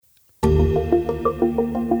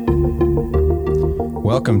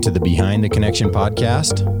Welcome to the Behind the Connection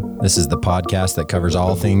podcast. This is the podcast that covers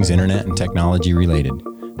all things internet and technology related.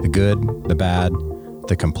 The good, the bad,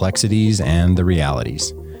 the complexities, and the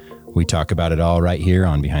realities. We talk about it all right here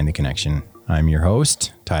on Behind the Connection. I'm your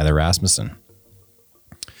host, Tyler Rasmussen.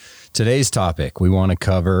 Today's topic, we want to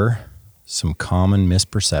cover some common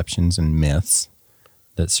misperceptions and myths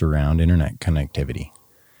that surround internet connectivity.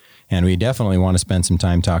 And we definitely want to spend some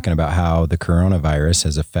time talking about how the coronavirus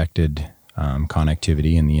has affected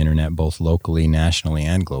connectivity in the internet, both locally, nationally,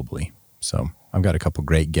 and globally. So I've got a couple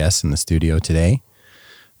great guests in the studio today.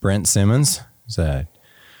 Brent Simmons is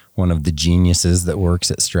one of the geniuses that works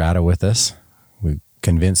at STRATA with us. We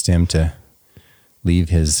convinced him to leave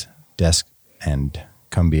his desk and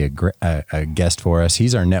come be a guest for us.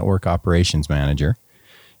 He's our network operations manager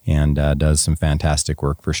and does some fantastic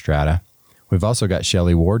work for STRATA. We've also got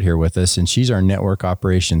Shelly Ward here with us, and she's our network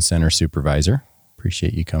operations center supervisor.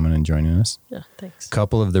 Appreciate you coming and joining us. Yeah, thanks. A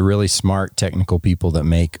couple of the really smart technical people that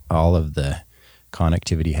make all of the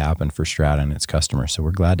connectivity happen for STRATA and its customers. So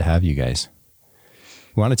we're glad to have you guys.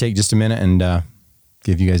 We want to take just a minute and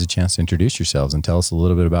give you guys a chance to introduce yourselves and tell us a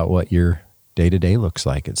little bit about what your day-to-day looks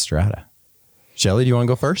like at STRATA. Shelly, do you want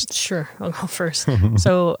to go first? Sure, I'll go first.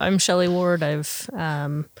 So I'm Shelly Ward. I've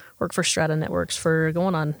worked for STRATA Networks for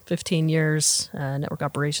going on 15 years, network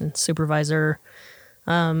operations supervisor.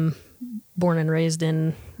 Born and raised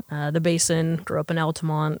in the Basin, grew up in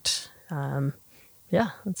Altamont.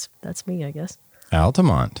 That's me, I guess.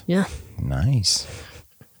 Altamont. Yeah. Nice.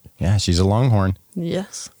 Yeah, she's a Longhorn.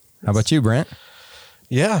 Yes. How about you, Brent?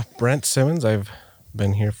 Yeah, Brent Simmons. I've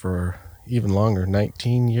been here for even longer,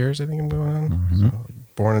 19 years, I think I'm going on. Mm-hmm. So,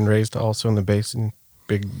 born and raised also in the Basin,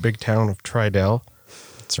 big town of Tridell.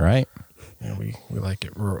 That's right. Yeah, we like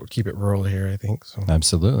it rural, keep it rural here, I think. So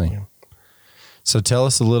absolutely. Yeah. So tell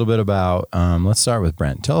us a little bit about, let's start with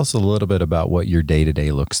Brent. Tell us a little bit about what your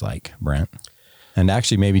day-to-day looks like, Brent. And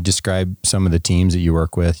actually maybe describe some of the teams that you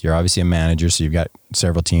work with. You're obviously a manager, so you've got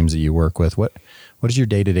several teams that you work with. What does your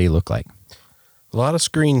day-to-day look like? A lot of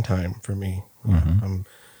screen time for me. Mm-hmm. I'm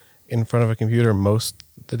in front of a computer most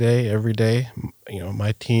of the day, every day.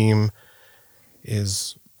 My team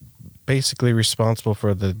is basically responsible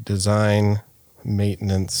for the design,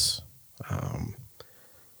 maintenance,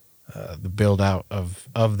 the build out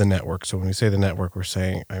of the network. So when we say the network, we're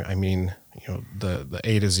saying, I mean, the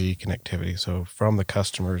A to Z connectivity. So from the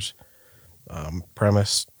customer's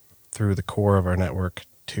premise through the core of our network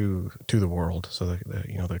to the world. So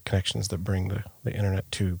the connections that bring the internet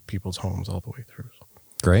to people's homes all the way through.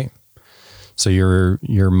 Great. So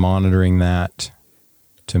you're monitoring that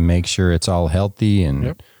to make sure it's all healthy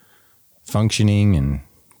and functioning and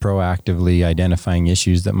proactively identifying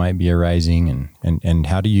issues that might be arising, and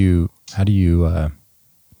how do you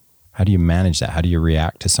manage that? How do you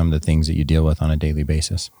react to some of the things that you deal with on a daily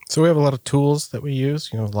basis? So we have a lot of tools that we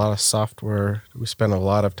use, a lot of software. We spend a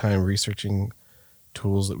lot of time researching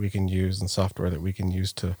tools that we can use and software that we can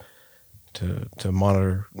use to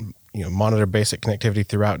monitor basic connectivity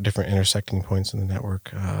throughout different intersecting points in the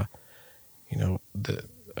network.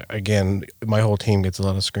 Again, my whole team gets a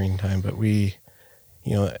lot of screen time, but we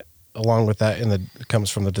along with that, it comes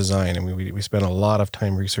from the design, and we spend a lot of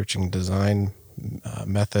time researching design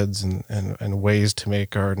methods and ways to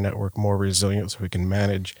make our network more resilient, so we can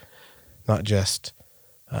manage not just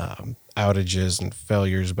outages and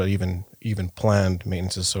failures, but even planned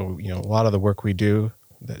maintenances. So a lot of the work we do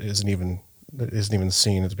that isn't even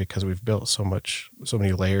seen is because we've built so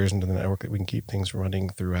many layers into the network that we can keep things running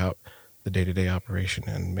throughout the day-to-day operation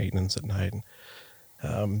and maintenance at night.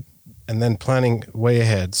 And then planning way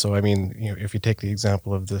ahead. So, if you take the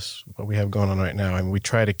example of this, what we have going on right now, we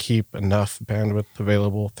try to keep enough bandwidth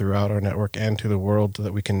available throughout our network and to the world so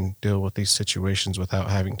that we can deal with these situations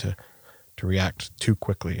without having to react too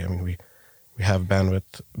quickly. We have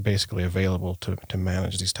bandwidth basically available to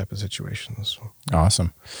manage these type of situations.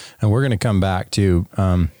 Awesome. And we're going to come back to,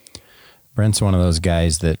 Brent's one of those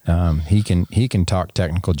guys that he can talk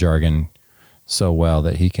technical jargon so well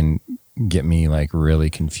that he can get me really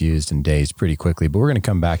confused and dazed pretty quickly. But we're going to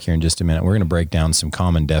come back here in just a minute. We're going to break down some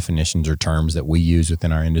common definitions or terms that we use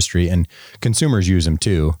within our industry, and consumers use them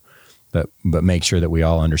too, but make sure that we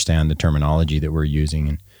all understand the terminology that we're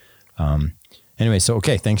using. And anyway,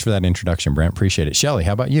 okay, thanks for that introduction, Brent. Appreciate it. Shelly,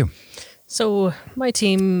 how about you? So my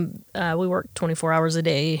team, we work 24 hours a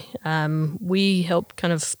day. We help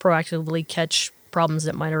kind of proactively catch problems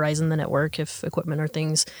that might arise in the network. If equipment or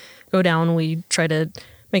things go down, we try to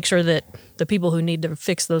make sure that the people who need to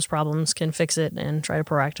fix those problems can fix it and try to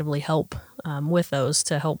proactively help with those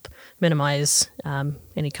to help minimize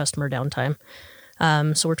any customer downtime.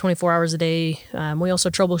 So we're 24 hours a day. We also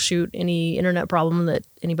troubleshoot any internet problem that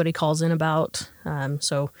anybody calls in about.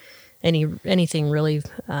 So anything really,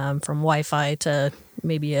 from Wi-Fi to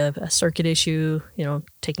maybe a circuit issue,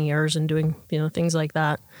 taking errors and doing, things like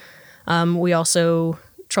that. We also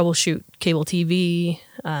troubleshoot cable TV,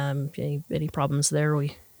 any problems there.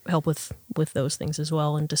 We help with those things as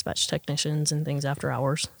well, and dispatch technicians and things after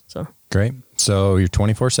hours. So great. So you're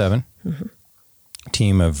 24/7.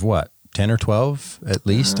 Team of what? 10 or 12 at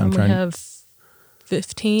least? We have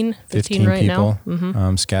 15 right people,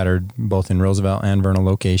 now. Scattered both in Roosevelt and Vernal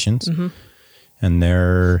locations. And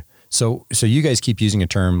they're, so you guys keep using a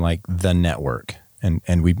term like the network,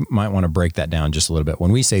 and we might want to break that down just a little bit.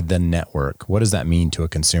 When we say the network, what does that mean to a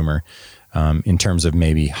consumer in terms of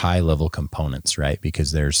maybe high level components, right?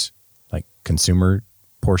 Because there's like consumer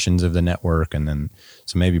portions of the network, and then,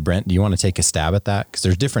 so maybe Brent, do you want to take a stab at that? Because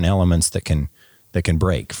there's different elements that can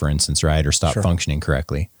break, for instance, right? Or stop functioning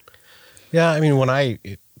correctly. Yeah. I mean, when I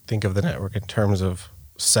think of the network in terms of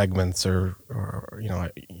segments or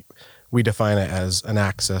we define it as an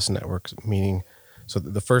access network, meaning, so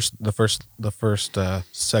the first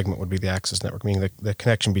segment would be the access network, meaning the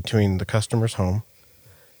connection between the customer's home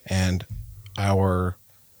and our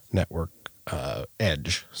network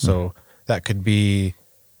edge. So that could be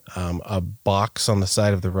a box on the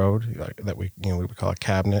side of the road that we would call a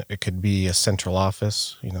cabinet. It could be a central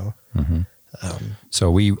office,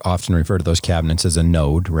 So we often refer to those cabinets as a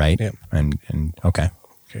node, right? Yeah. And okay.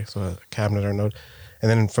 Okay, so a cabinet or node. And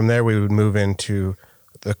then from there, we would move into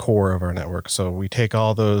the core of our network. So we take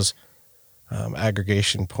all those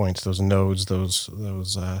aggregation points, those nodes, those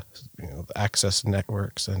access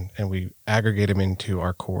networks, and we aggregate them into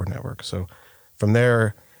our core network. So from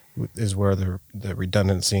there is where the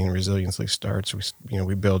redundancy and resiliency starts.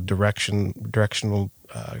 We build directional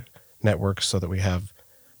networks so that we have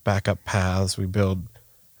backup paths. We build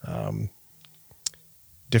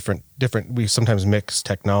different. We sometimes mix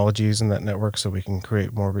technologies in that network so we can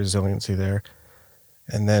create more resiliency there.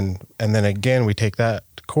 And then again, we take that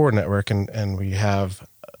core network and we have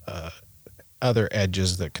other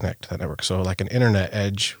edges that connect to that network. So like an internet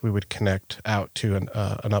edge, we would connect out to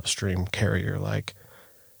an upstream carrier, like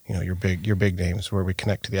your big names, where we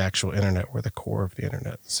connect to the actual internet where the core of the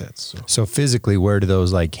internet sits. So physically, where do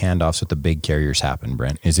those like handoffs with the big carriers happen,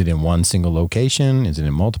 Brent? Is it in one single location? Is it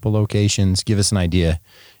in multiple locations? Give us an idea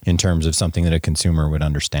in terms of something that a consumer would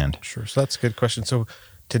understand. Sure. So that's a good question. So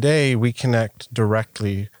today we connect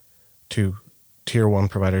directly to tier 1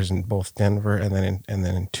 providers in both Denver and then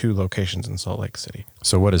in 2 locations in Salt Lake City.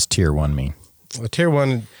 So what does tier 1 mean? Well, tier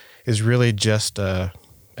 1 is really just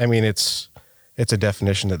it's a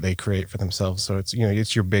definition that they create for themselves. So it's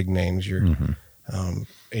it's your big names, your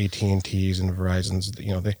AT&Ts and Verizons.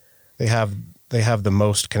 They have the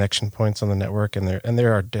most connection points on the network, and there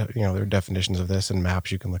are there are definitions of this and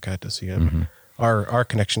maps you can look at to see it. Our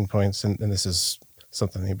connection points, and this is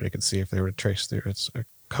something anybody could see if they were to trace through. It's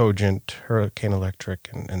Cogent, Hurricane Electric,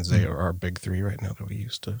 and Zayo are our big 3 right now that we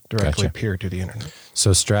use to directly peer to the internet.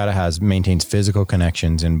 So STRATA maintains physical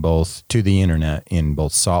connections to the internet in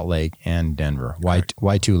both Salt Lake and Denver. Why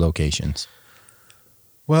 2 locations?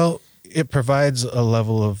 Well, it provides a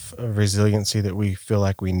level of resiliency that we feel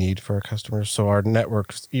like we need for our customers. So our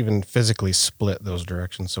networks even physically split those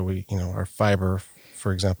directions. So our fiber,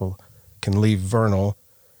 for example, can leave Vernal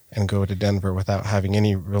and go to Denver without having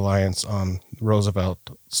any reliance on the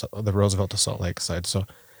Roosevelt to Salt Lake side. So,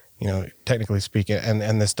 technically speaking,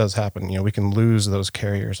 and this does happen, we can lose those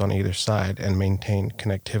carriers on either side and maintain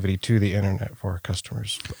connectivity to the internet for our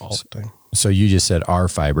customers all the time. So you just said our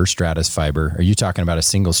fiber, STRATA's fiber. Are you talking about a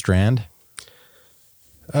single strand?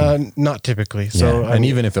 Not typically. So, and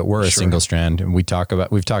even if it were a single strand, and we've talked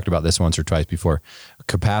about this once or twice before,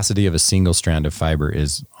 capacity of a single strand of fiber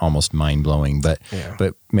is almost mind blowing. But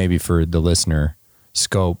maybe for the listener,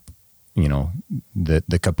 scope,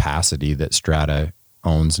 the capacity that STRATA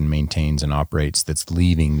owns and maintains and operates that's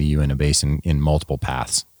leaving the Uinta Basin in multiple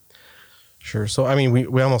paths. Sure. So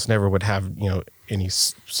we almost never would have any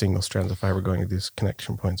single strands of fiber going to these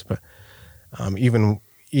connection points, but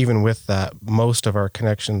even with that, most of our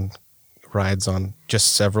connection rides on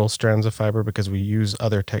just several strands of fiber because we use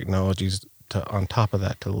other technologies on top of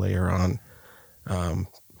that to layer on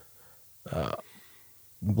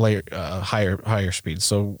higher speeds.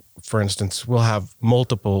 So, for instance, we'll have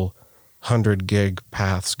multiple 100 gig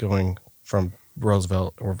paths going from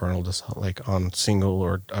Roosevelt or Vernal to Salt Lake on single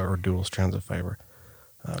or dual strands of fiber.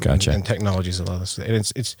 Gotcha. And technologies allow this.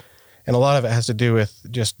 And and a lot of it has to do with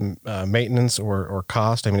just maintenance or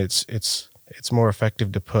cost. It's more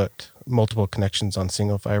effective to put multiple connections on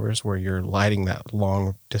single fibers where you're lighting that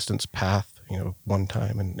long distance path, one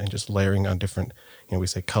time and just layering on different, we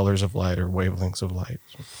say colors of light or wavelengths of light.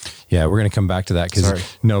 Yeah, we're going to come back to that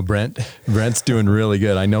because Brent's doing really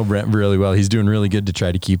good. I know Brent really well. He's doing really good to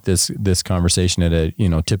try to keep this conversation at a,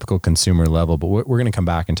 typical consumer level. But we're going to come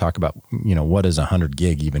back and talk about, what does 100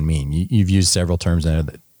 gig even mean? You've used several terms there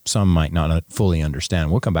that some might not fully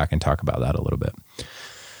understand. We'll come back and talk about that a little bit.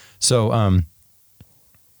 So, a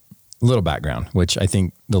little background, which I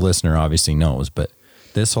think the listener obviously knows, but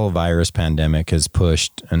this whole virus pandemic has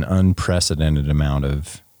pushed an unprecedented amount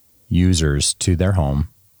of users to their home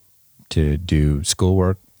to do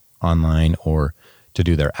schoolwork online or to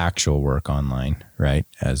do their actual work online, right?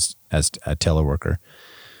 As a teleworker.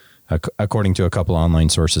 According to a couple online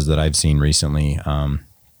sources that I've seen recently,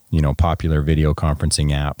 popular video conferencing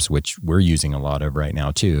apps, which we're using a lot of right now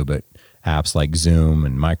too, but apps like Zoom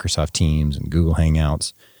and Microsoft Teams and Google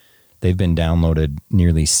Hangouts, they've been downloaded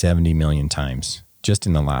nearly 70 million times just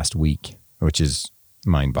in the last week, which is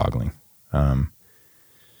mind-boggling.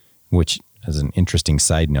 Which, as an interesting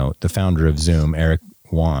side note, the founder of Zoom, Eric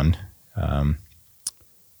Yuan,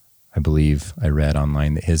 I believe I read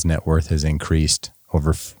online that his net worth has increased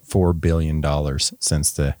over $4 billion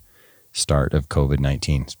since the start of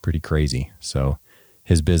COVID-19. It's pretty crazy. So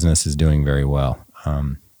his business is doing very well.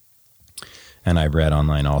 And I've read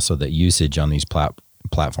online also that usage on these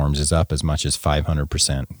platforms is up as much as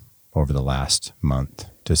 500% over the last month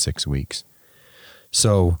to 6 weeks.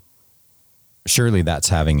 So surely that's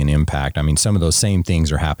having an impact. I mean, some of those same things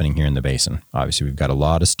are happening here in the basin. Obviously, we've got a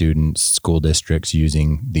lot of students, school districts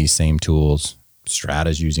using these same tools.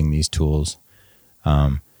 STRATA's using these tools.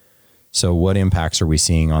 So what impacts are we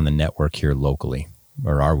seeing on the network here locally?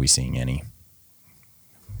 Or are we seeing any?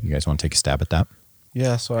 You guys want to take a stab at that?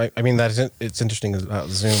 Yeah, so I mean, it's interesting about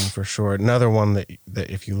Zoom for sure. Another one that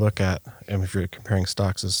if you look at, and if you're comparing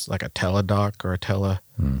stocks, is like a teledoc or a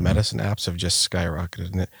telemedicine apps have just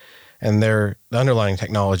skyrocketed, and the underlying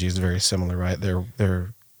technology is very similar, right?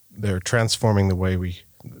 They're transforming the way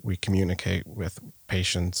we communicate with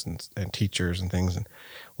patients and teachers and things. And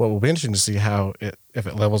what will be interesting to see how if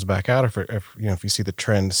it levels back out, if you see the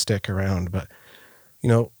trend stick around, but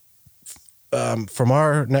from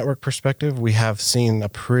our network perspective, we have seen a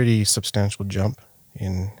pretty substantial jump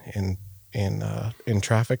in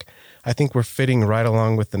traffic. I think we're fitting right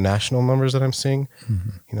along with the national numbers that I'm seeing.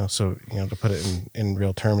 Mm-hmm. So to put it in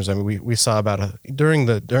real terms, I mean we saw about during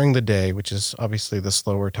the day, which is obviously the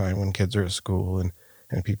slower time when kids are at school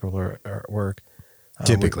and people are at work.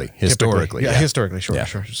 Historically,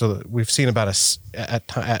 sure. So we've seen about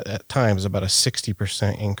at times about a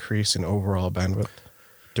 60% increase in overall bandwidth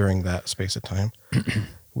during that space of time,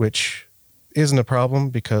 which isn't a problem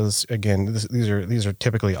because again, these are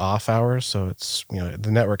typically off hours. So it's, the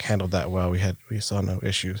network handled that well. We saw no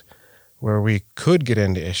issues. Where we could get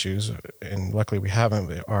into issues, and luckily we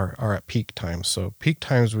haven't, are at peak times. So peak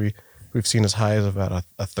times we've seen as high as about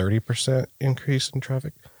a 30% increase in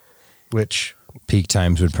traffic, which peak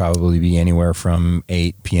times would probably be anywhere from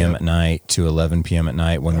 8 p.m. at night to 11 p.m. at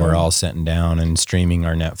night when we're all sitting down and streaming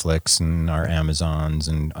our Netflix and our Amazons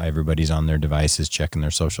and everybody's on their devices checking their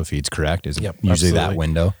social feeds, correct? Is usually absolutely. That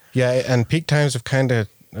window? Yeah, and peak times have kind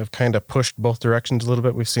of pushed both directions a little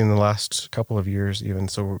bit. We've seen the last couple of years even.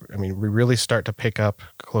 So, I mean, we really start to pick up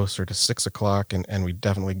closer to 6 o'clock and we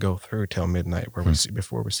definitely go through till midnight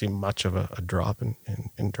before we see much of a drop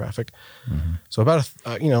in traffic. Mm-hmm. So about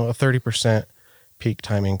a 30% peak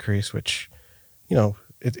time increase, which,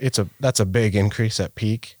 that's a big increase at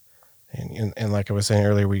peak. And like I was saying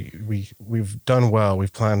earlier, we've done well.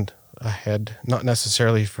 We've planned ahead, not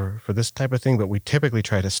necessarily for this type of thing, but we typically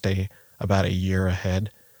try to stay about a year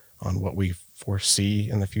ahead on what we foresee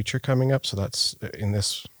in the future coming up. So that's, in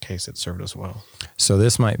this case, it served us well. So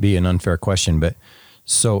this might be an unfair question, but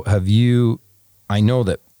so I know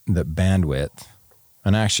that bandwidth,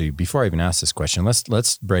 and actually, before I even ask this question,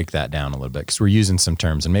 let's break that down a little bit because we're using some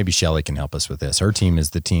terms, and maybe Shelly can help us with this. Her team is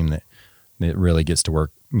the team that really gets to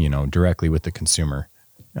work, directly with the consumer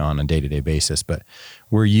on a day-to-day basis. But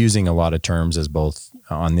we're using a lot of terms as both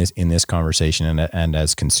in this conversation and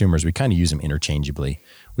as consumers. We kind of use them interchangeably.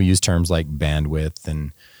 We use terms like bandwidth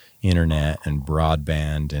and internet and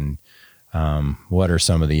broadband and what are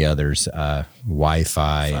some of the others?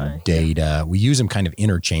 Wi-Fi and data. Yeah. We use them kind of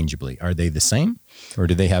interchangeably. Are they the same, or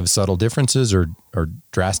do they have subtle differences or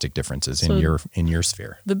drastic differences in your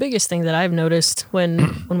sphere? The biggest thing that I've noticed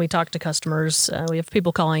when we talk to customers, we have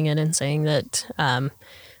people calling in and saying that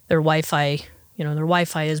their Wi-Fi, their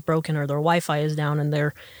Wi-Fi is broken or their Wi-Fi is down, and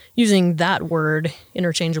they're using that word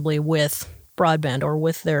interchangeably with broadband or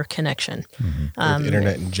with their connection. Mm-hmm. With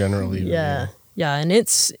internet in general. Yeah. Yeah, and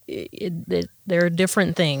they're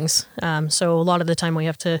different things. So a lot of the time we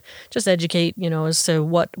have to just educate, as to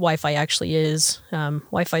what Wi-Fi actually is.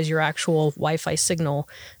 Wi-Fi is your actual Wi-Fi signal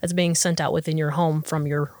that's being sent out within your home from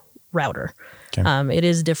your router. Okay. It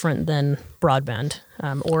is different than broadband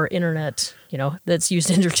or internet, that's used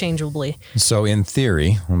interchangeably. So in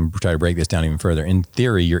theory, I'm going to try to break this down even further. In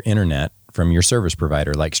theory, your internet from your service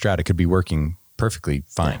provider like STRATA could be working perfectly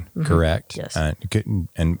fine, correct? Yes.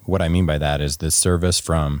 And what I mean by that is the service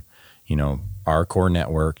from, our core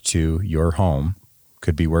network to your home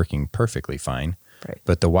could be working perfectly fine. Right.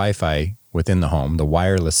 But the Wi-Fi within the home, the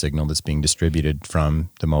wireless signal that's being distributed from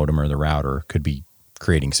the modem or the router could be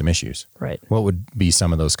creating some issues. Right. What would be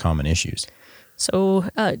some of those common issues? So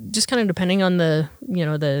just kind of depending on the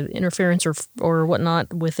interference or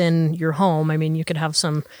whatnot within your home, I mean, you could have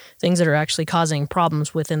some things that are actually causing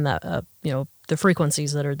problems within that, the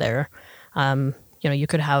frequencies that are there. You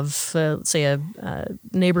could have, say, a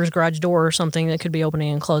neighbor's garage door or something that could be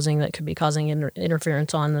opening and closing that could be causing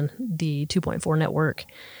interference on the 2.4 network.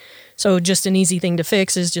 So just an easy thing to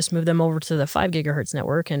fix is just move them over to the 5 gigahertz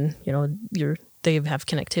network and, they have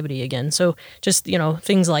connectivity again. So just,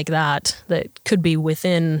 things like that could be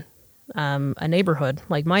within a neighborhood,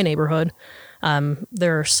 like my neighborhood.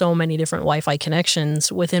 There are so many different Wi-Fi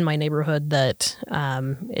connections within my neighborhood that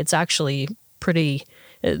it's actually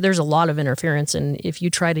there's a lot of interference. And if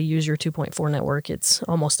you try to use your 2.4 network, it's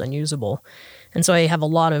almost unusable. And so I have a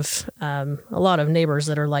lot of neighbors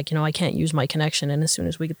that are like, I can't use my connection. And as soon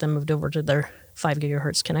as we get them moved over to their 5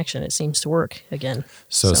 gigahertz connection, it seems to work again.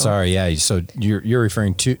 So sorry, yeah. So you're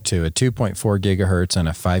referring to a 2.4 gigahertz and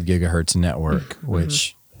a 5 gigahertz network,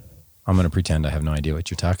 which I'm going to pretend I have no idea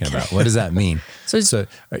what you're talking about. What does that mean? So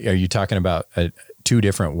are you talking about two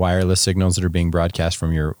different wireless signals that are being broadcast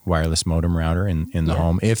from your wireless modem router in the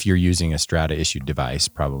home? If you're using a STRATA issued device,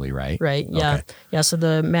 probably, right? Right. Yeah. Okay. Yeah. So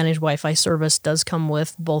the managed Wi-Fi service does come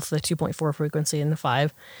with both the 2.4 frequency and the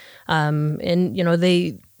 5.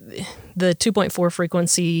 The 2.4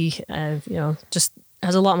 frequency, just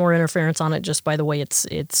has a lot more interference on it just by the way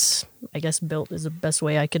it's I guess built is the best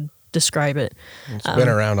way I could describe it. It's been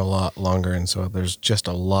around a lot longer, and so there's just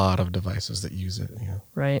a lot of devices that use it.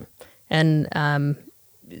 Right. And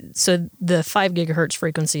so the 5 gigahertz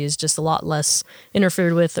frequency is just a lot less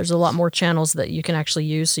interfered with. There's a lot more channels that you can actually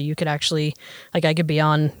use. So you could actually, like I could be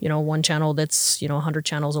on, one channel that's, 100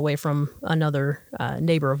 channels away from another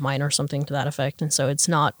neighbor of mine or something to that effect. And so it's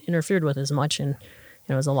not interfered with as much, and,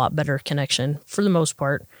 it's a lot better connection for the most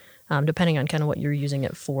part, depending on kind of what you're using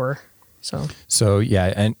it for. So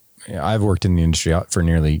yeah, and I've worked in the industry for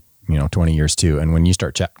nearly 20 years too. And when you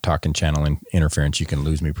start talking channel interference, you can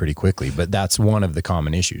lose me pretty quickly. But that's one of the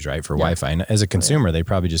common issues, right, for Wi-Fi. And as a consumer, they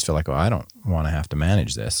probably just feel like, I don't want to have to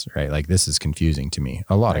manage this, right? Like, this is confusing to me.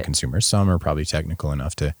 A lot of consumers, some are probably technical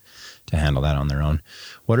enough to handle that on their own.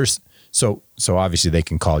 So obviously they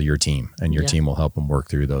can call your team, and your team will help them work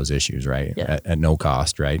through those issues, right? Yeah. At no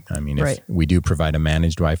cost, right? I mean, if we do provide a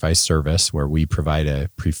managed Wi-Fi service where we provide a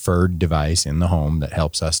preferred device in the home that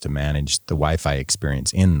helps us to manage the Wi-Fi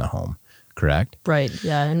experience in the home, correct? Right.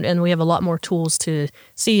 Yeah. And we have a lot more tools to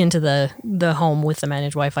see into the home with the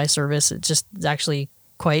managed Wi-Fi service. It's actually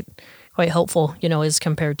quite helpful, as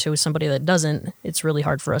compared to somebody that doesn't. It's really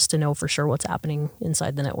hard for us to know for sure what's happening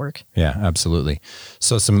inside the network. Yeah, absolutely.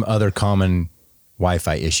 So some other common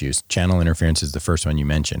Wi-Fi issues. Channel interference is the first one you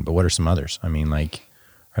mentioned, but what are some others? I mean, like,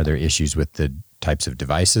 are there issues with the types of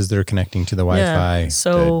devices that are connecting to the Wi-Fi,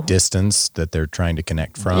 the distance that they're trying to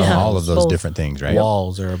connect from, all of those different things, right?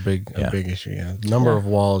 Walls are a big issue, Number of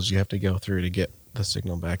walls you have to go through to get the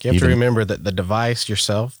signal back. You have to remember that the device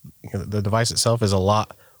itself is a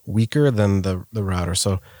lot weaker than the router.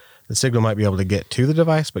 So the signal might be able to get to the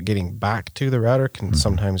device, but getting back to the router can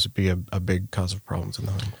sometimes be a big cause of problems in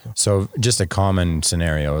the home. So just a common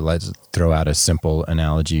scenario, let's throw out a simple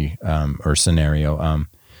analogy or scenario.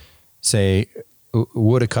 Say,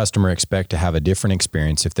 would a customer expect to have a different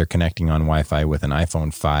experience if they're connecting on Wi-Fi with an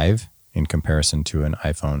iPhone 5 in comparison to an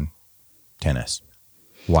iPhone XS?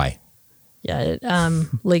 Why? Yeah,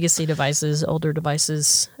 legacy devices, older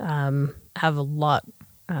devices have a lot.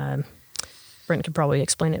 Brent could probably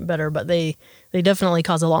explain it better, but they definitely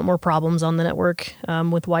cause a lot more problems on the network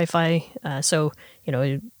with Wi-Fi. So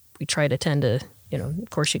we try to tend to, of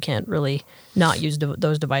course you can't really not use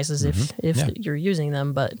those devices if you're using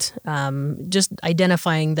them, but just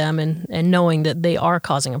identifying them and knowing that they are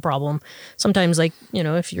causing a problem. Sometimes, like,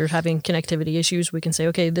 if you're having connectivity issues, we can say,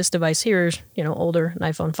 okay, this device here is, older, an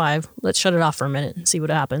iPhone 5, let's shut it off for a minute and see what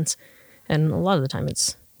happens. And a lot of the time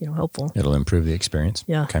it's, helpful. It'll improve the experience.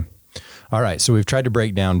 Yeah. Okay. All right. So we've tried to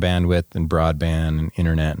break down bandwidth and broadband and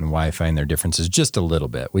internet and Wi-Fi and their differences just a little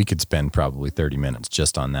bit. We could spend probably 30 minutes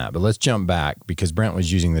just on that, but let's jump back because Brent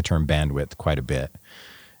was using the term bandwidth quite a bit.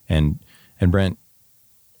 And Brent,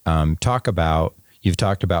 you've talked about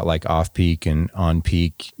like off-peak and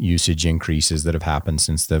on-peak usage increases that have happened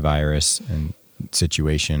since the virus and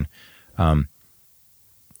situation.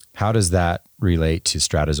 How does that relate to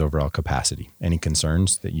Strata's overall capacity? Any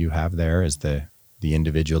concerns that you have there as the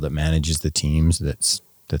individual that manages the teams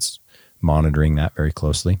that's monitoring that very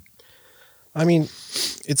closely? I mean,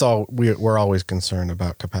 we're always concerned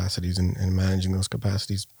about capacities and managing those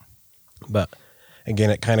capacities. But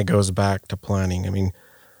again, it kind of goes back to planning. I mean,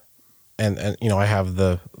 and I have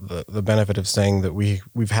the benefit of saying that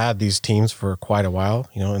we've had these teams for quite a while,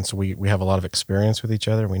 and so we have a lot of experience with each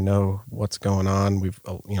other. We know what's going on.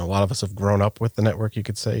 A lot of us have grown up with the network, you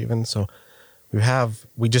could say even. So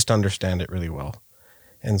we just understand it really well.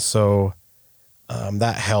 And so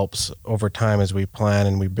that helps over time as we plan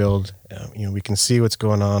and we build. We can see what's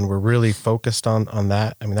going on. We're really focused on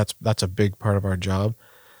that. I mean, that's a big part of our job.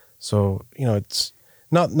 So it's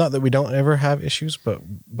not that we don't ever have issues, but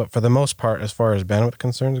for the most part, as far as bandwidth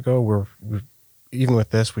concerns go, even with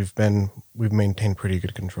this, we've maintained pretty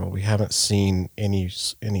good control. We haven't seen any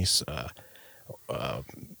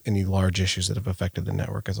large issues that have affected the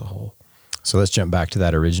network as a whole. So let's jump back to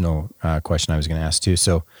that original question I was going to ask too.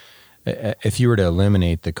 So if you were to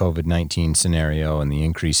eliminate the COVID-19 scenario and the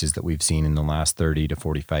increases that we've seen in the last 30 to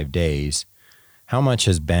 45 days, how much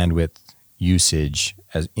has bandwidth usage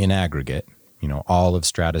as in aggregate, all of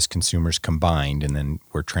Strata's consumers combined, and then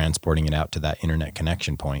we're transporting it out to that internet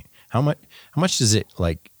connection point, how much does it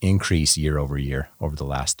increase year over year over the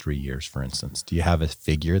last 3 years, for instance? Do you have a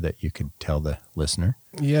figure that you could tell the listener?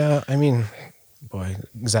 Yeah, I mean, boy,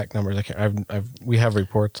 exact numbers. We have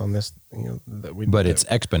reports on this, But it's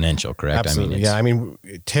exponential, correct? Absolutely. I mean,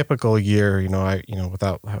 typical year,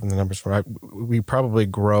 without having the numbers we probably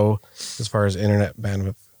grow as far as internet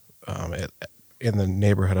bandwidth in the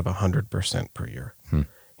neighborhood of 100% per year.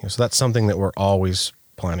 So that's something that we're always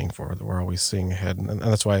planning for, that we're always seeing ahead, and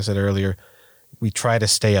that's why I said earlier, we try to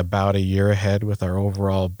stay about a year ahead with our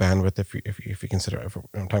overall bandwidth. If you consider,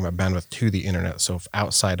 I'm talking about bandwidth to the internet, so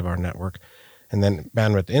outside of our network. And then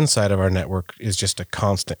bandwidth inside of our network is just a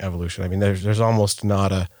constant evolution. I mean, there's almost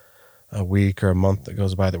not a week or a month that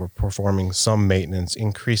goes by that we're performing some maintenance,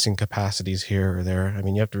 increasing capacities here or there. I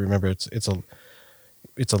mean, you have to remember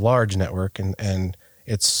it's a large network, and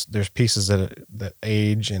there's pieces that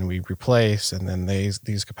age and we replace, and then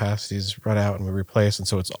these capacities run out and we replace, and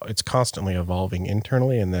so it's constantly evolving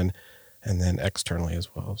internally and then externally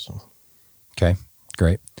as well. So, okay,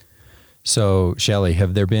 great. So, Shelly,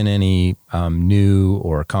 have there been any new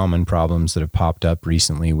or common problems that have popped up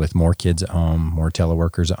recently with more kids at home, more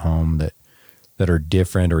teleworkers at home that are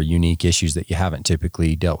different or unique issues that you haven't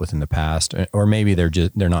typically dealt with in the past, or maybe they're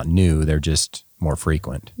not new, they're just more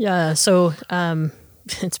frequent? Yeah. So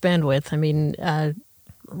it's bandwidth. I mean,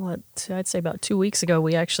 I'd say about 2 weeks ago,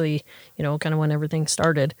 we actually, kind of when everything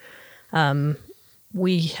started,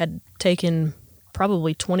 we had taken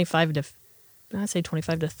probably 25 to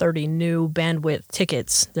 30 new bandwidth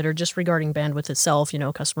tickets that are just regarding bandwidth itself.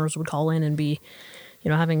 Customers would call in and be,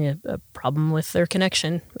 having a problem with their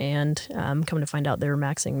connection, and coming to find out they were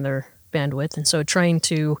maxing their bandwidth. And so trying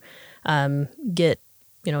to get,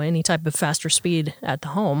 any type of faster speed at the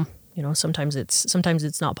home, sometimes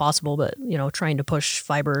it's not possible, but, trying to push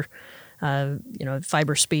fiber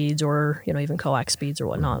speeds or, even coax speeds or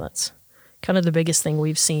whatnot. That's kind of the biggest thing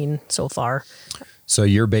we've seen so far. So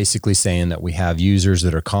you're basically saying that we have users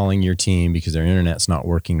that are calling your team because their internet's not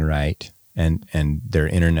working right, and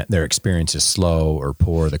their experience is slow or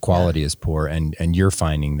poor, the quality is poor, and you're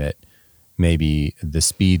finding that maybe the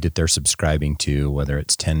speed that they're subscribing to, whether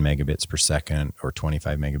it's 10 megabits per second or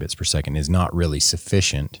 25 megabits per second, is not really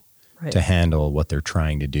sufficient to handle what they're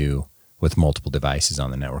trying to do with multiple devices on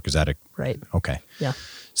the network. Is that right? Okay. Yeah.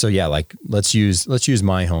 So yeah, let's use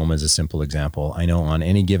my home as a simple example. I know on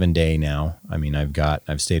any given day now, I mean,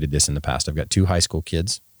 I've stated this in the past, I've got 2 high school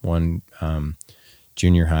kids, one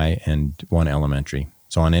junior high and one elementary.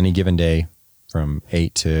 So on any given day from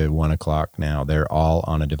 8 to 1 o'clock now, they're all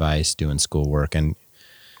on a device doing schoolwork. And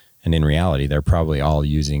in reality, they're probably all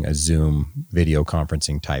using a Zoom video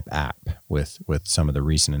conferencing type app with some of the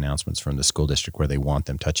recent announcements from the school district where they want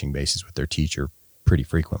them touching bases with their teacher pretty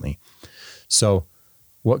frequently. So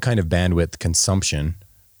what kind of bandwidth consumption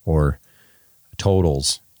or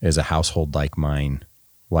totals is a household like mine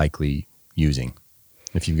likely using?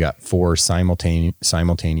 If you've got 4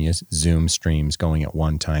 simultaneous Zoom streams going at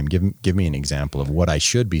one time, give me an example of what I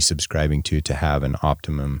should be subscribing to have an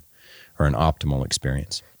optimum or an optimal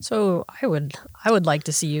experience? So I would like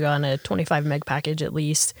to see you on a 25 meg package at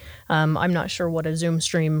least. I'm not sure what a Zoom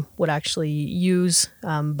stream would actually use,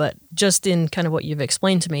 but just in kind of what you've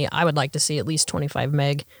explained to me, I would like to see at least 25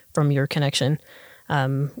 meg from your connection.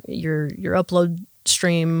 Your upload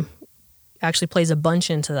stream actually plays a bunch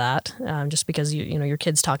into that, just because you know your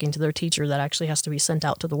kid's talking to their teacher, that actually has to be sent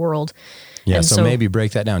out to the world. Yeah, And so maybe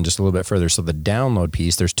break that down just a little bit further. So the download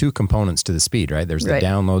piece, there's two components to the speed, right? There's the Right.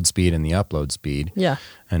 download speed and the upload speed. Yeah.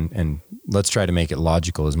 And let's try to make it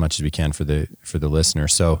logical as much as we can for the listener.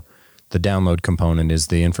 So the download component is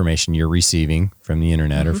the information you're receiving from the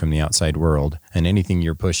internet or from the outside world, and anything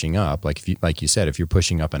you're pushing up, like you said, if you're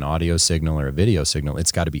pushing up an audio signal or a video signal,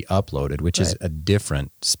 it's got to be uploaded, which is a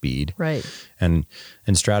different speed. Right. And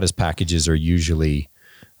Strata's packages are usually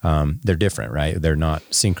they're different, right? They're not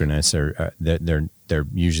synchronous, or they're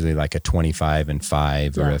usually like a 25 and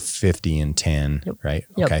 5 or a 50 and 10, right?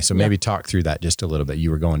 Yep. Okay, so maybe talk through that just a little bit.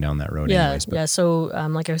 You were going down that road anyways. But. Yeah. So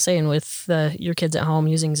like I was saying, with your kids at home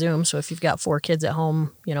using Zoom, so if you've got 4 kids at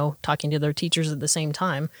home, you know, talking to their teachers at the same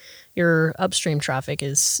time, your upstream traffic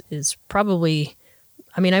is probably,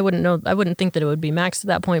 I mean, I wouldn't think that it would be maxed at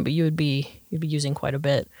that point, but you'd be using quite a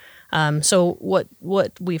bit. So what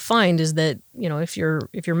we find is that, you know, if you're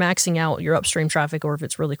maxing out your upstream traffic, or if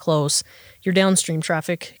it's really close, your downstream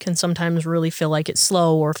traffic can sometimes really feel like it's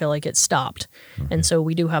slow or feel like it's stopped. Mm-hmm. And so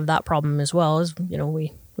we do have that problem as well, as, you know,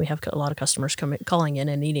 we have a lot of customers calling in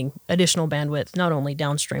and needing additional bandwidth, not only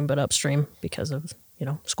downstream, but upstream, because of, you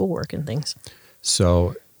know, schoolwork and things.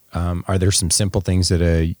 So are there some simple things that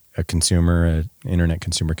an internet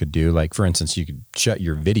consumer could do? Like, for instance, you could shut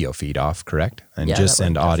your video feed off, correct? And just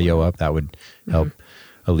send audio up. That would help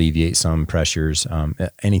alleviate some pressures.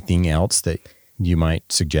 Anything else that you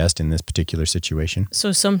might suggest in this particular situation?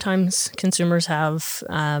 So sometimes consumers have,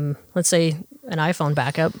 let's say, an iPhone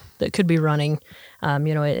backup that could be running,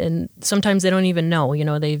 you know, and sometimes they don't even know, you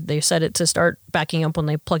know, they set it to start backing up when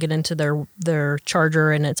they plug it into their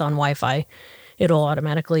charger and it's on Wi-Fi. It'll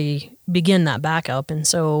automatically begin that backup. And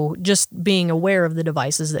so just being aware of the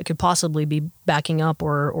devices that could possibly be backing up,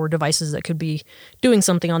 or devices that could be doing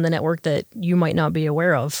something on the network that you might not be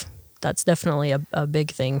aware of, that's definitely a big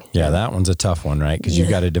thing. Yeah, that one's a tough one, right? Because you've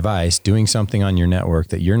got a device doing something on your network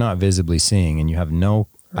that you're not visibly seeing, and you have no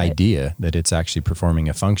idea that it's actually performing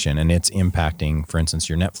a function, and it's impacting, for instance,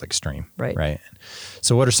 your Netflix stream. Right.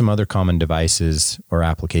 So what are some other common devices or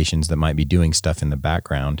applications that might be doing stuff in the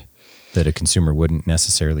background that a consumer wouldn't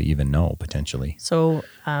necessarily even know potentially? So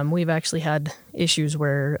we've actually had issues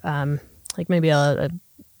where like maybe a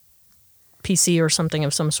PC or something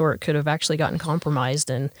of some sort could have actually gotten compromised,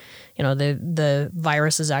 and you know the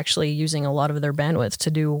virus is actually using a lot of their bandwidth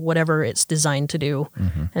to do whatever it's designed to do.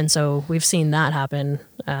 And so we've seen that happen.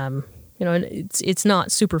 You know, it's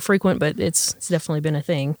not super frequent, but it's definitely been a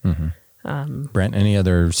thing. Brent, any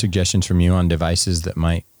other suggestions from you on devices that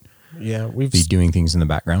might be doing things in the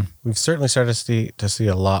background? We've certainly started to see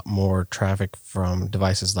a lot more traffic from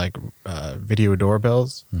devices like video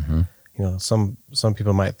doorbells. You know, some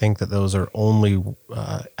people might think that those are only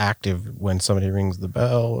active when somebody rings the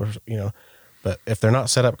bell, or you know, but if they're not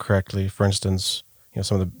set up correctly, for instance, you know,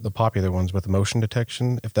 some of the popular ones with motion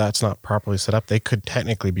detection, if that's not properly set up, they could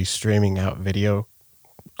technically be streaming out video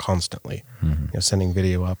constantly, you know, sending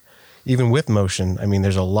video up. Even with motion, I mean,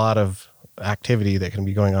 there's a lot of activity that can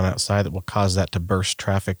be going on outside that will cause that to burst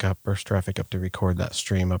traffic up to record that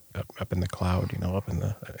stream up in the cloud, you know, up in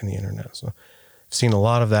the internet. So I've seen a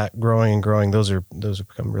lot of that growing. Those have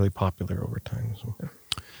become really popular over time. So.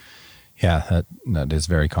 Yeah, that is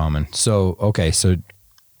very common. So, okay. So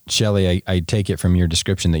Shelly, I take it from your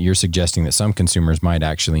description that you're suggesting that some consumers might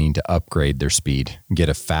actually need to upgrade their speed, get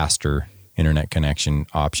a faster internet connection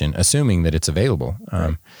option, assuming that it's available.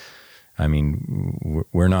 Right. I mean,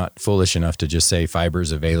 we're not foolish enough to just say fiber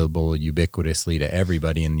is available ubiquitously to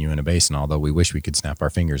everybody in the Uinta Basin, although we wish we could snap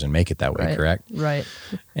our fingers and make it that way, correct? Right.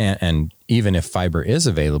 And even if fiber is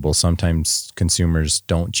available, sometimes consumers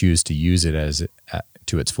don't choose to use it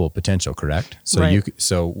to its full potential, correct? So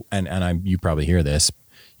you probably hear this.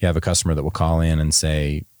 You have a customer that will call in and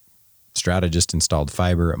say, Strata just installed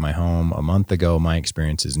fiber at my home a month ago. My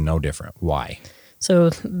experience is no different. Why? So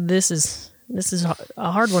this is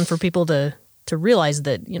a hard one for people to realize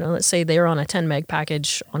that, you know, let's say they're on a 10 meg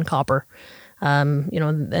package on copper, you know,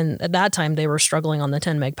 and at that time they were struggling on the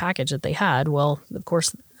 10 meg package that they had. Well, of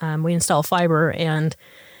course, we install fiber and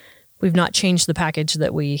we've not changed the package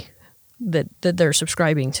that they're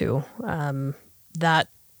subscribing to. That,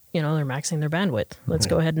 you know, they're maxing their bandwidth. Let's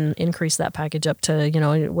go ahead and increase that package up to, you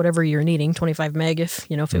know, whatever you're needing, 25 meg if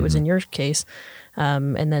it was in your case.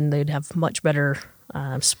 And then they'd have much better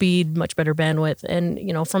speed, much better bandwidth. And,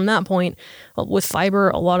 from that point, with fiber,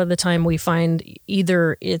 a lot of the time we find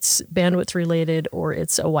either it's bandwidth related or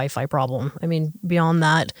it's a Wi-Fi problem. I mean, beyond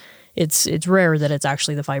that, it's rare that it's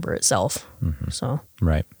actually the fiber itself. Mm-hmm. So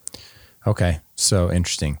right. Okay. So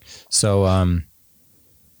interesting. So,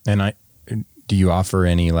 do you offer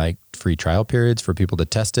any like free trial periods for people to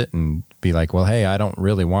test it and be like, well, hey, I don't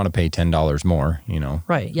really want to pay $10 more,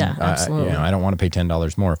 Right. Yeah, absolutely. I don't want to pay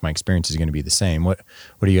 $10 more if my experience is going to be the same. What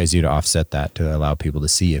do you guys do to offset that to allow people to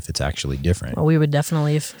see if it's actually different? Well, we would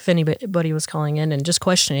definitely, if anybody was calling in and just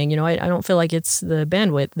questioning, I don't feel like it's the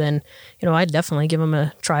bandwidth, then, I'd definitely give them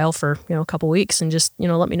a trial for, a couple weeks and just,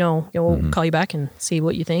 let me know, we'll call you back and see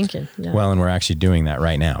what you think. And Well, and we're actually doing that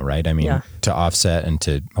right now, right? I mean, to offset and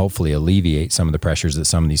to hopefully alleviate some of the pressures that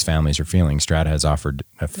some of these families are feeling, Strata has offered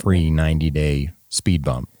a free 90-day speed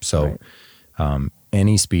bump. So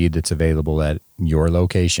any speed that's available at your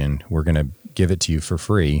location, we're going to give it to you for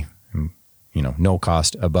free, no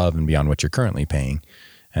cost above and beyond what you're currently paying,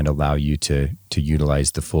 and allow you to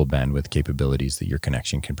utilize the full bandwidth capabilities that your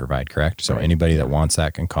connection can provide, correct? So anybody that wants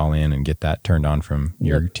that can call in and get that turned on from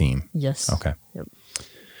your team. Yes. Okay. Yep.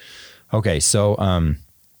 Okay, so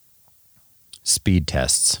speed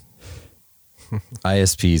tests.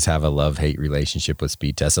 ISPs have a love-hate relationship with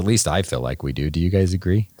speed tests. At least I feel like we do. Do you guys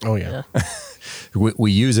agree? Oh, yeah.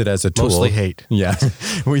 We use it as a tool. Mostly hate. Yeah.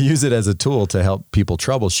 We use it as a tool to help people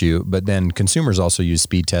troubleshoot, but then consumers also use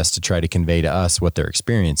speed tests to try to convey to us what their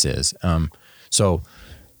experience is. So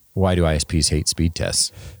why do ISPs hate speed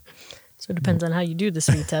tests? So it depends on how you do the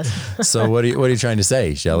speed test. So what are you trying to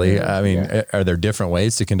say, Shelly? I mean, are there different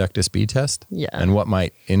ways to conduct a speed test? Yeah. And what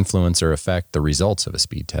might influence or affect the results of a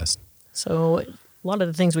speed test? So a lot of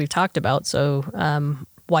the things we've talked about, so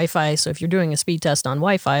Wi-Fi, so if you're doing a speed test on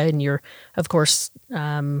Wi-Fi and you're, of course,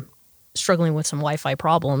 struggling with some Wi-Fi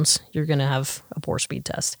problems, you're going to have a poor speed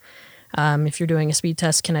test. If you're doing a speed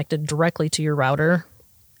test connected directly to your router,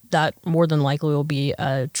 that more than likely will be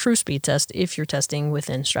a true speed test if you're testing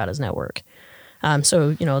within Strata's network.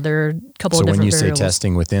 So, there are a couple of different variables. So when you say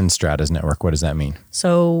testing within Strata's network, what does that mean?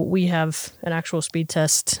 So we have an actual speed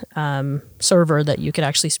test server that you could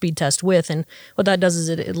actually speed test with. And what that does is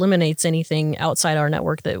it eliminates anything outside our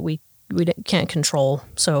network that we can't control.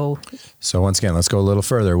 So once again, let's go a little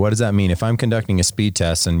further. What does that mean? If I'm conducting a speed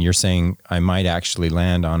test and you're saying I might actually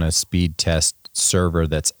land on a speed test server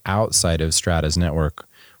that's outside of Strata's network,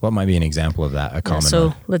 what might be an example of that? A common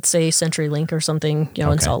one? Let's say CenturyLink or something,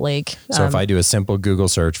 in Salt Lake. So if I do a simple Google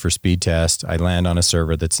search for speed test, I land on a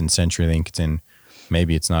server that's in CenturyLink.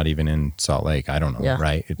 Maybe it's not even in Salt Lake. I don't know,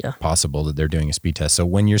 right? It's possible that they're doing a speed test. So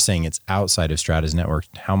when you're saying it's outside of Strata's network,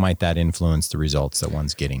 how might that influence the results that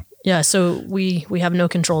one's getting? Yeah, so we have no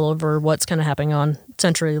control over what's kind of happening on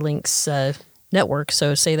CenturyLink's network.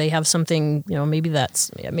 So say they have something, maybe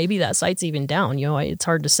that site's even down. It's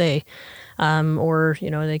hard to say. Or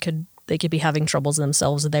they could be having troubles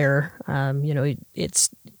themselves there. It's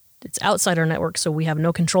outside our network, so we have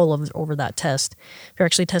no control over that test. If you're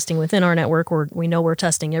actually testing within our network, we know we're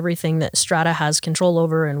testing everything that Strata has control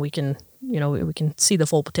over, and we can see the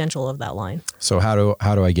full potential of that line. So how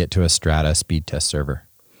do I get to a Strata speed test server?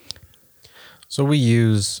 So we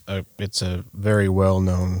use it's a very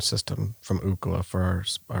well-known system from Ookla for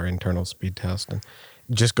our internal speed test, and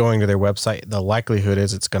just going to their website, the likelihood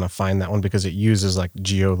is it's going to find that one because it uses like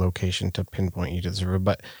geolocation to pinpoint you to the server.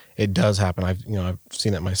 But it does happen. I've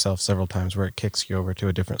seen it myself several times where it kicks you over to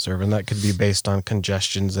a different server, and that could be based on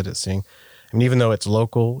congestions that it's seeing. I mean, even though it's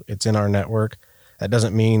local, it's in our network, that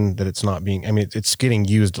doesn't mean that it's not being. I mean, it's getting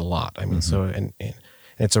used a lot. I mean, so and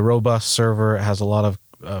it's a robust server. It has a lot of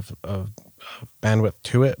bandwidth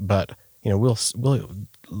to it, but we'll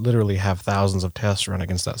literally have thousands of tests run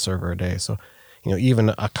against that server a day. So even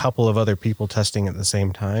a couple of other people testing at the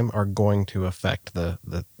same time are going to affect the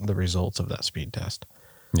results of that speed test.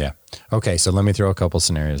 Yeah. Okay. So let me throw a couple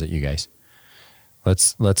scenarios at you guys.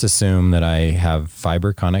 Let's assume that I have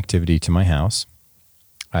fiber connectivity to my house.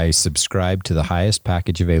 I subscribe to the highest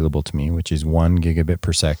package available to me, which is 1 gigabit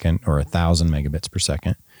per second or 1,000 megabits per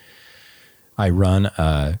second. I run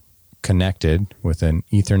connected with an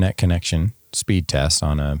Ethernet connection speed test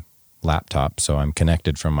on a laptop. So I'm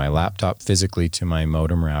connected from my laptop physically to my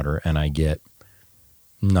modem router, and I get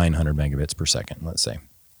 900 megabits per second, let's say,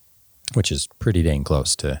 which is pretty dang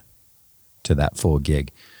close to that full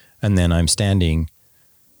gig. And then I'm standing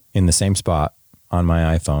in the same spot on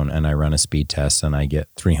my iPhone and I run a speed test and I get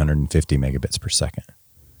 350 megabits per second.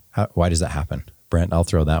 Why does that happen? Brent, I'll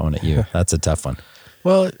throw that one at you. That's a tough one.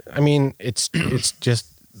 Well, I mean, it's just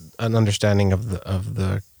an understanding of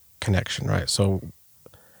the connection, right? So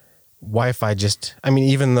Wi-Fi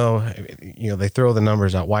even though, they throw the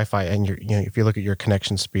numbers out, Wi-Fi, and if you look at your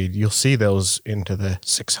connection speed, you'll see those into the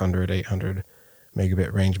 600, 800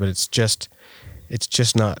 megabit range, but it's just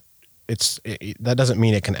not, that doesn't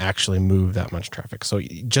mean it can actually move that much traffic. So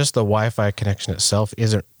just the Wi-Fi connection itself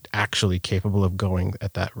isn't actually capable of going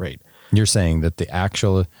at that rate. You're saying that the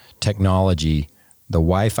actual technology, the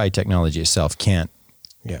Wi-Fi technology itself can't,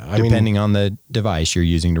 depending on the device you're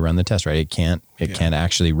using to run the test, right? It can't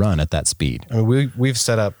actually run at that speed. I mean, we've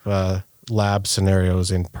set up lab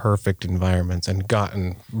scenarios in perfect environments and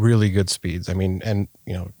gotten really good speeds. I mean, and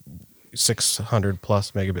 600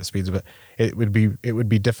 plus megabit speeds, but it would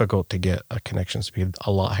be difficult to get a connection speed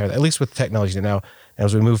a lot higher, at least with technology. Now,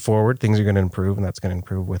 as we move forward, things are going to improve, and that's going to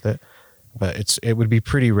improve with it. But it would be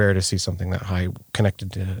pretty rare to see something that high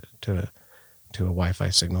connected to a Wi-Fi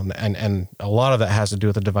signal, and a lot of that has to do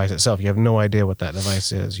with the device itself. You have no idea what that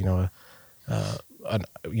device is.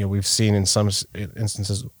 We've seen in some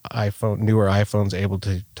instances newer iPhones able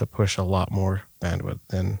to push a lot more bandwidth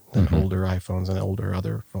than older iPhones and older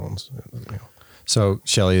other phones. So,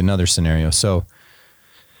 Shelly, another scenario. So,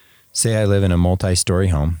 say I live in a multi-story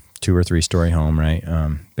home, 2 or 3 story home, right?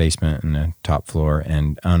 Basement and a top floor,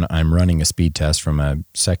 and I'm running a speed test from a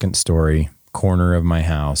second story corner of my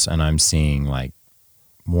house, and I'm seeing like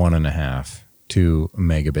 1.5, 2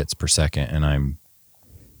 megabits per second, and I'm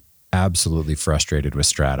absolutely frustrated with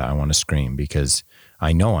Strata. I want to scream because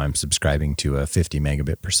I know I'm subscribing to a 50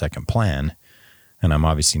 megabit per second plan, and I'm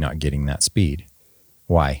obviously not getting that speed.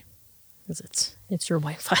 Why? Because it's your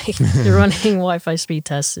Wi-Fi. You're running Wi-Fi speed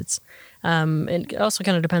tests. It also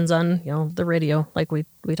kind of depends on the radio, like we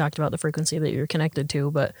talked about the frequency that you're connected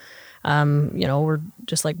to, but we're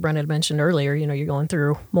just like Brent had mentioned earlier. You're going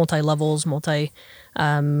through multi-levels,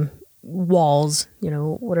 walls,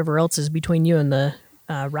 whatever else is between you and the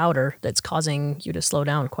router that's causing you to slow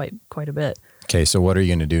down quite a bit. Okay, so what are you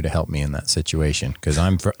going to do to help me in that situation? Because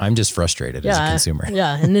I'm just frustrated as a consumer.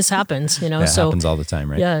 Yeah, and this happens, It happens all the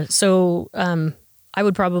time, right? Yeah, so I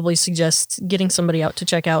would probably suggest getting somebody out to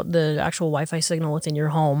check out the actual Wi-Fi signal within your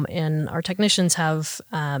home. And our technicians have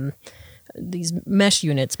these mesh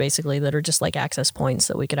units, basically, that are just like access points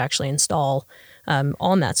that we could actually install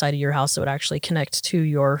on that side of your house that would actually connect to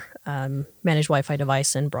your managed Wi-Fi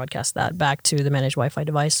device and broadcast that back to the managed Wi-Fi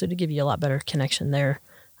device. So to give you a lot better connection there.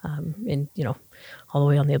 All the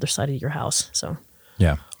way on the other side of your house. So,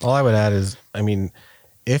 yeah. All I would add is,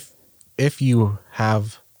 if you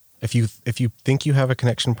think you have a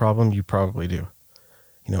connection problem, you probably do.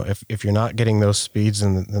 If you're not getting those speeds,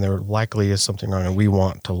 then there likely is something wrong, and we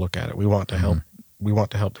want to look at it. We want to help. We want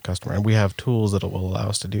to help the customer, and we have tools that will allow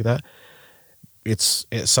us to do that. It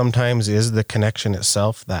sometimes is the connection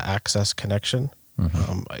itself, that access connection.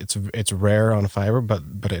 It's rare on fiber,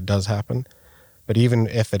 but it does happen. But even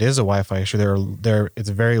if it is a Wi-Fi issue, it's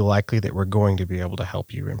very likely that we're going to be able to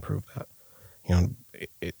help you improve that.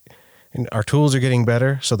 And our tools are getting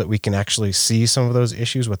better so that we can actually see some of those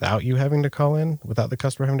issues without you having to call in, without the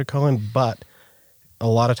customer having to call in. But a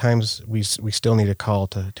lot of times we still need a call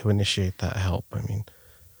to initiate that help.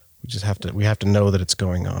 We have to know that it's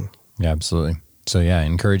going on. Yeah, absolutely. So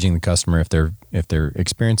encouraging the customer, if they're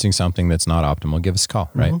experiencing something that's not optimal, give us a call,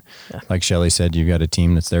 right? Yeah. Like Shelly said, you've got a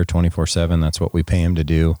team that's there 24/7. That's what we pay them to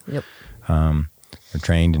do. Yep. They're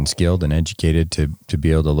trained and skilled and educated to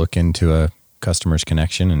be able to look into a customer's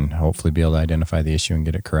connection and hopefully be able to identify the issue and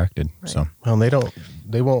get it corrected. Right. So, well,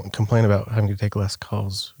 they won't complain about having to take less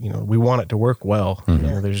calls. We want it to work well. We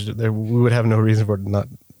would have no reason for it not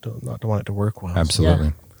to want it to work well. Absolutely.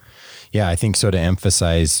 So. Yeah, I think so. To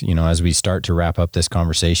emphasize, as we start to wrap up this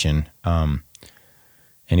conversation,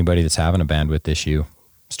 anybody that's having a bandwidth issue,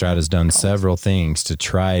 Strata's done several things to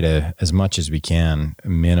try to, as much as we can,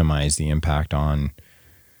 minimize the impact on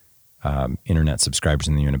internet subscribers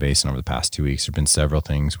in the Uinta Basin over the past 2 weeks. There have been several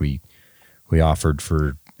things we offered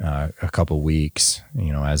for a couple weeks,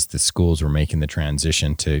 as the schools were making the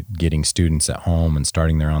transition to getting students at home and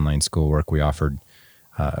starting their online schoolwork. We offered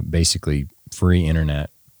basically free internet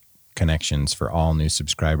connections for all new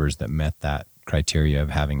subscribers that met that criteria of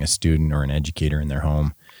having a student or an educator in their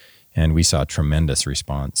home. And we saw tremendous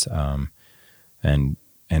response. And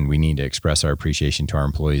we need to express our appreciation to our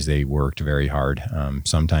employees. They worked very hard.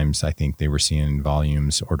 Sometimes I think they were seeing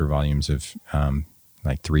order volumes of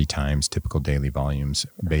like 3 times typical daily volumes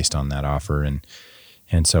based on that offer.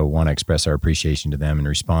 And so want to express our appreciation to them in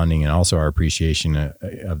responding, and also our appreciation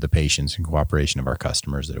of the patience and cooperation of our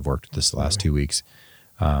customers that have worked with us the last 2 weeks.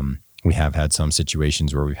 We have had some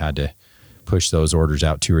situations where we've had to push those orders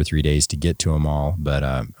out 2 or 3 days to get to them all.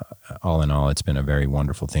 But all in all, it's been a very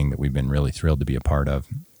wonderful thing that we've been really thrilled to be a part of.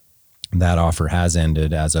 That offer has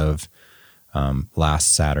ended as of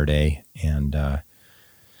last Saturday. And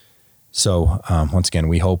so once again,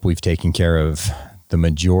 we hope we've taken care of the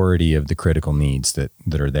majority of the critical needs that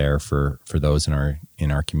are there for those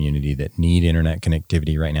in our community that need internet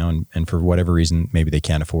connectivity right now, and for whatever reason maybe they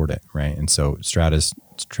can't afford it, right? And so Strata's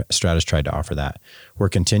tried to offer that. We're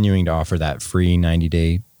continuing to offer that free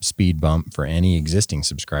 90-day speed bump for any existing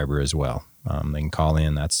subscriber as well. They can call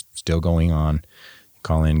in. That's still going on.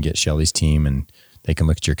 Call in, get Shelly's team, and they can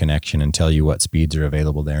look at your connection and tell you what speeds are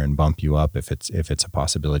available there and bump you up if it's a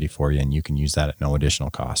possibility for you, and you can use that at no additional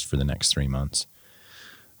cost for the next 3 months.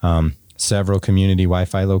 Several community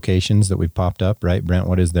Wi-Fi locations that we've popped up, right? Brent,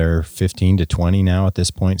 what is there, 15 to 20 now at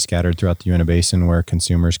this point, scattered throughout the Uinta Basin, where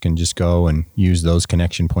consumers can just go and use those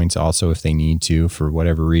connection points also if they need to for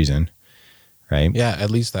whatever reason, right? Yeah,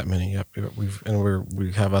 at least that many. Yep.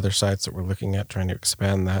 We have other sites that we're looking at trying to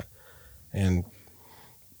expand that and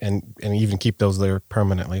even keep those there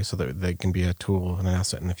permanently so that they can be a tool and an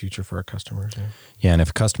asset in the future for our customers. Yeah, and if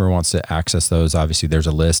a customer wants to access those, obviously there's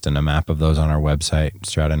a list and a map of those on our website,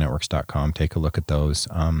 stratanetworks.com. Take a look at those.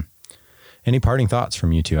 Any parting thoughts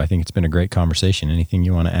from you two? I think it's been a great conversation. Anything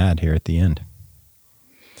you want to add here at the end?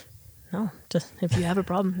 No, just if you have a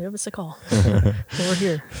problem, give us a call. We're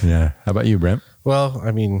here. Yeah. How about you, Brent? Well,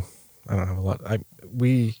 I mean, I don't have a lot.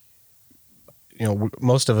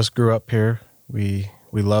 Most of us grew up here.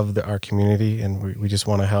 We love our community, and we just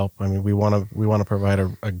want to help. I mean, we want to provide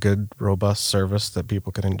a good, robust service that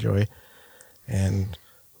people can enjoy, and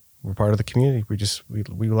we're part of the community.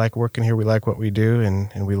 We like working here. We like what we do,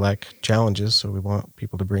 and we like challenges. So we want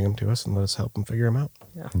people to bring them to us and let us help them figure them out.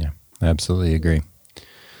 Yeah, absolutely agree.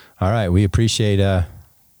 All right, we appreciate our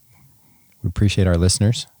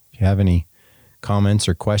listeners. If you have any comments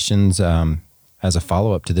or questions as a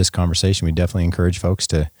follow up to this conversation, we definitely encourage folks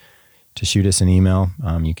to shoot us an email.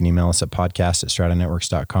 You can email us at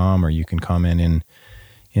podcast@stratanetworks.com, or you can comment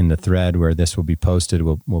in the thread where this will be posted.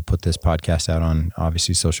 We'll put this podcast out on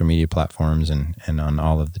obviously social media platforms and on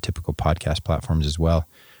all of the typical podcast platforms as well.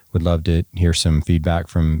 Would love to hear some feedback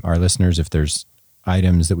from our listeners. If there's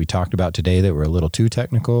items that we talked about today that were a little too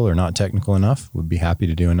technical or not technical enough, we'd be happy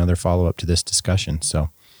to do another follow-up to this discussion. So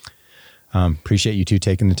appreciate you two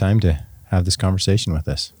taking the time to have this conversation with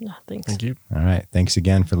us. Yeah, thanks. Thank you. All right. Thanks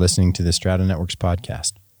again for listening to the Strata Networks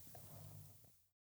podcast.